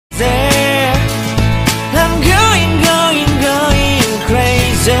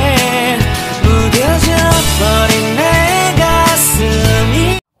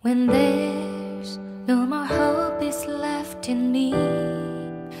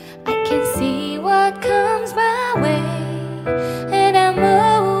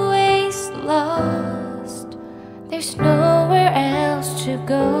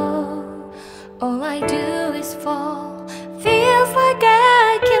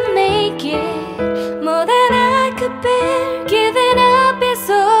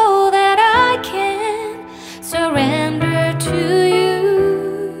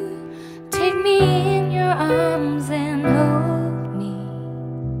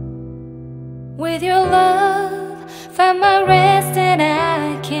With your love, find my rest and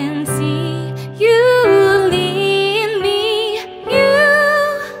I can see you lead me.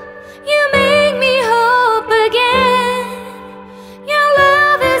 You make me hope again. Your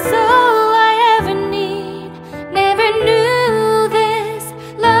love is all I ever need. Never knew this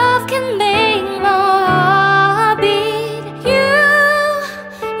love can make my heart beat.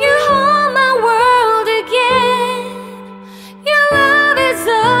 You hold my world again. Your love is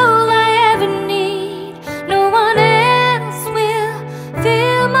all I ever need. No one else will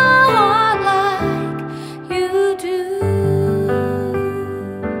fill my heart like you do.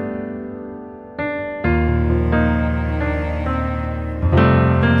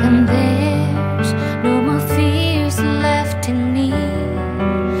 And there's no more fears left in me.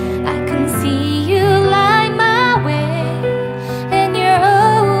 I can see you light my way, and you're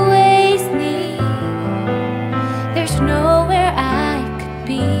always near. There's nowhere I could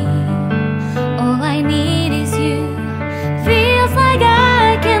be. All I need is you. Feels like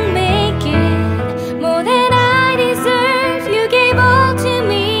I can make it more than I deserve. You gave all to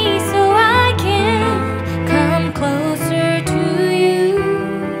me so I can come closer to you.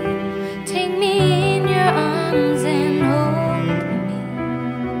 Take me in your arms and hold me.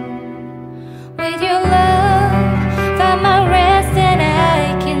 With your love, find my rest and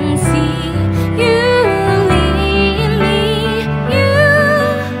I can see you lead me.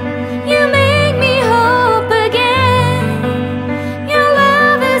 You make me hope again. Your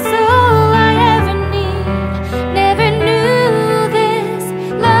love is all I ever need. Never knew this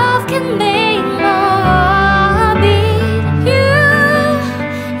love can make my heart beat.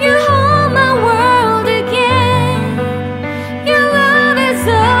 You hold my world again. Your love is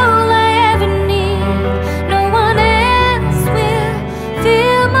all I ever need. No one else will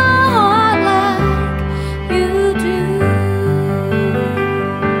fill my heart like you do.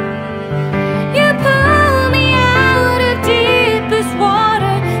 You pull me out of deepest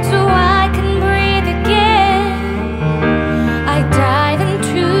water so I can breathe again. I dive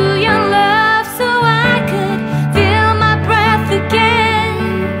into your love so I could feel my breath again.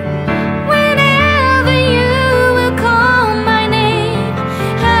 Whenever you will call my name,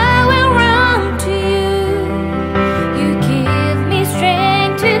 I will run to you. You give me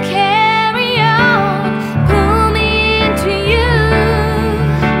strength to carry on. Pull me into you.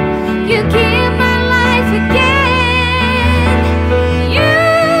 You give my life again.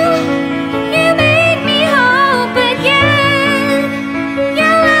 You make me hope again.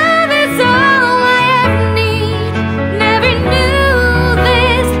 Your love is all I ever need. Never knew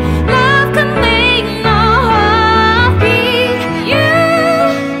this love could make my heart beat.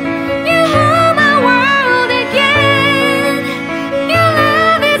 You hold my world again. Your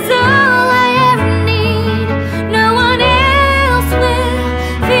love is all I ever need. No one else will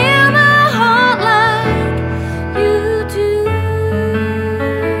fill my heart like you do.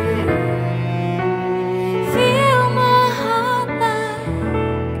 Fill my heart like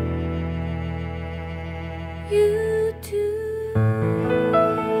you do.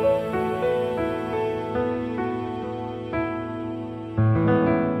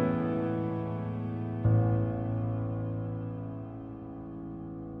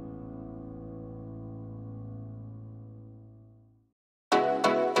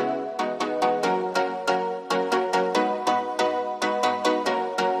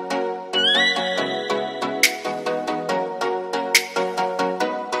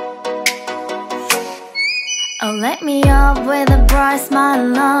 Oh, let me up with a bright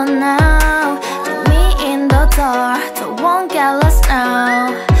smile on now. Put me in the dark, so won't get lost now.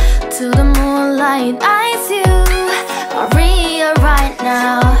 To the moonlight, eyes you, Maria right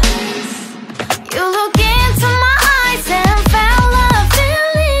now. You look into my eyes and felt a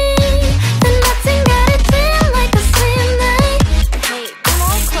feeling that nothing got it feel like a slim night. Hey, come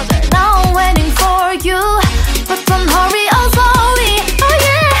on closer. Now I'm waiting for you, but don't hurry, oh slowly. Oh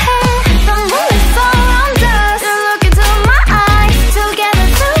yeah, the moon is around us. You look into my eyes, together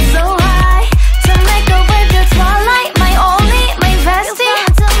feel so high. To make a way the twilight, my only, my bestie. You come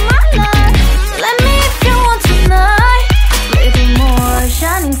into my life, let me if you want tonight. Little more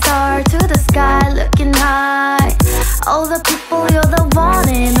shining star to the sky, looking high. All the people, you're the one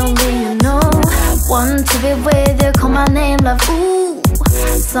and only you know. Want to be with you, call my name, love, ooh.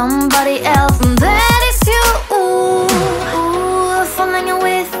 Somebody else, and that is you, ooh. Falling in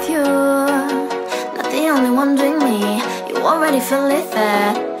with you, not the only one doing me. You already feel it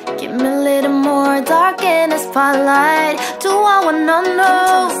there. Give me a little more dark in the spotlight. Do I wanna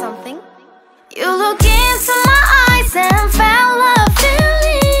know something? You look into my eyes and felt a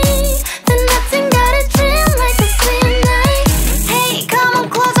feeling that nothing got a dream like a slim night. Hey, come on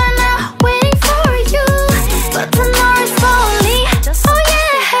closer now, waiting for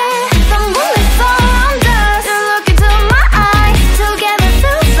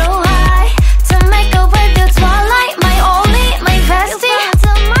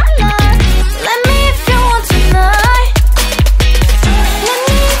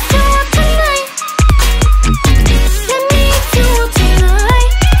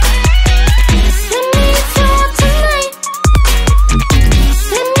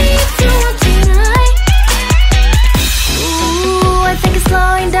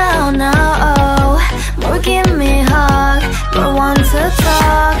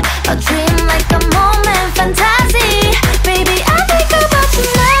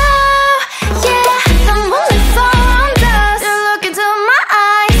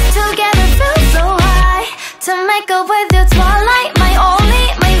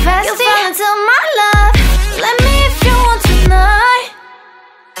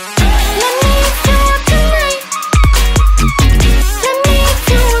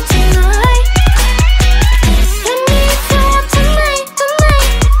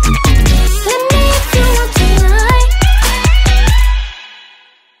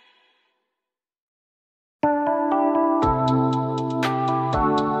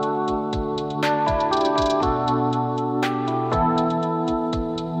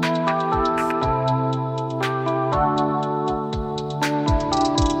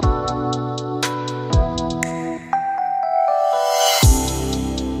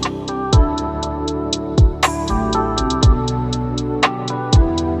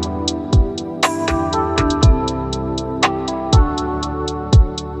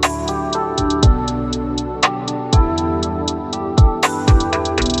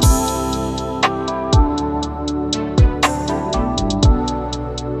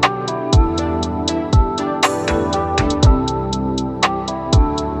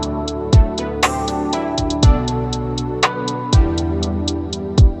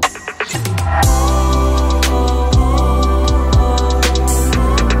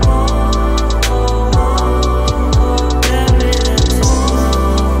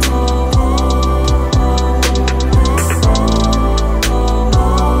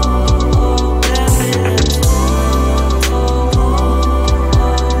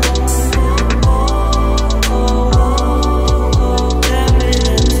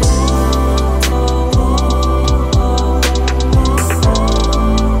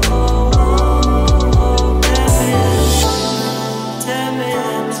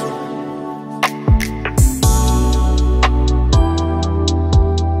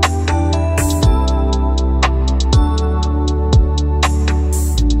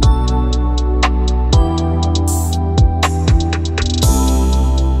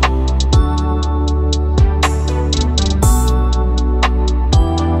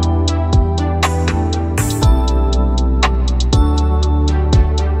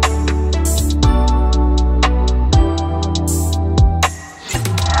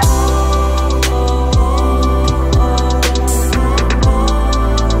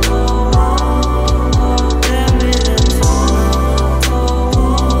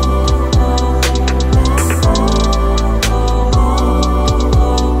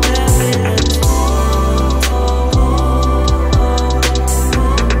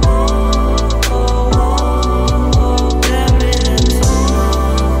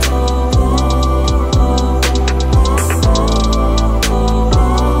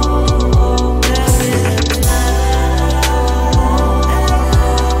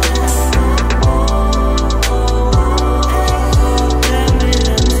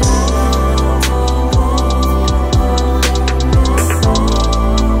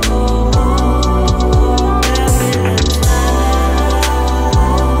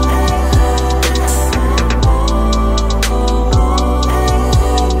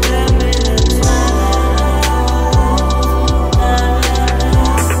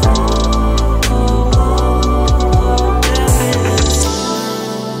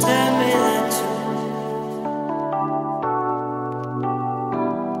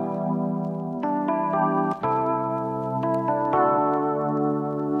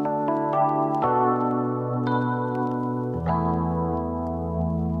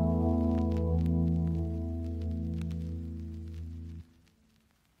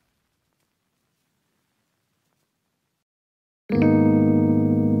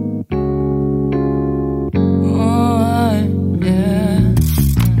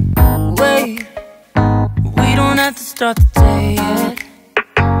start the day yet.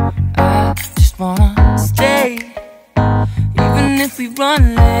 I just wanna stay, even if we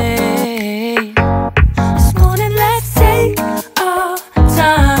run late. This morning let's take our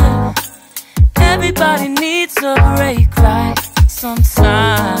time. Everybody needs a break right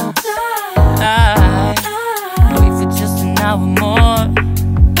sometime. Wait for just an hour more.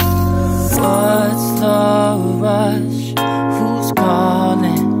 What's the rush? Who's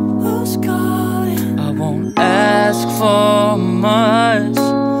calling? Who's calling? I won't ask for much.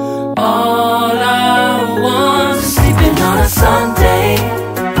 All I want is sleeping on a Sunday.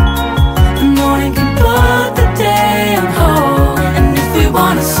 The morning can put the day on hold. And if we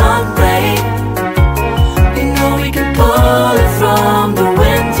want a sun ray, we know we can pull it from the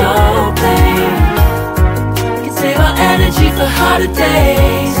window pane. We can save our energy for harder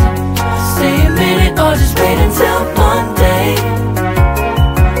days. Stay a minute or just wait until Monday.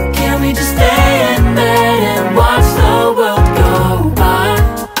 Can we just stay in bed and watch the world go by?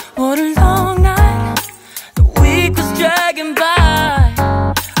 What a long night, the week was dragging by.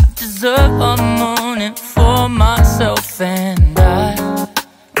 I deserve a morning for myself and I.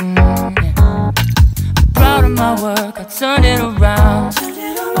 I'm proud of my work, I turned it around.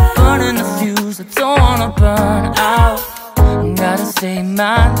 I'm burning the fuse, I don't wanna burn out. Gotta stay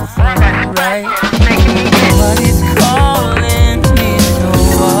mindful.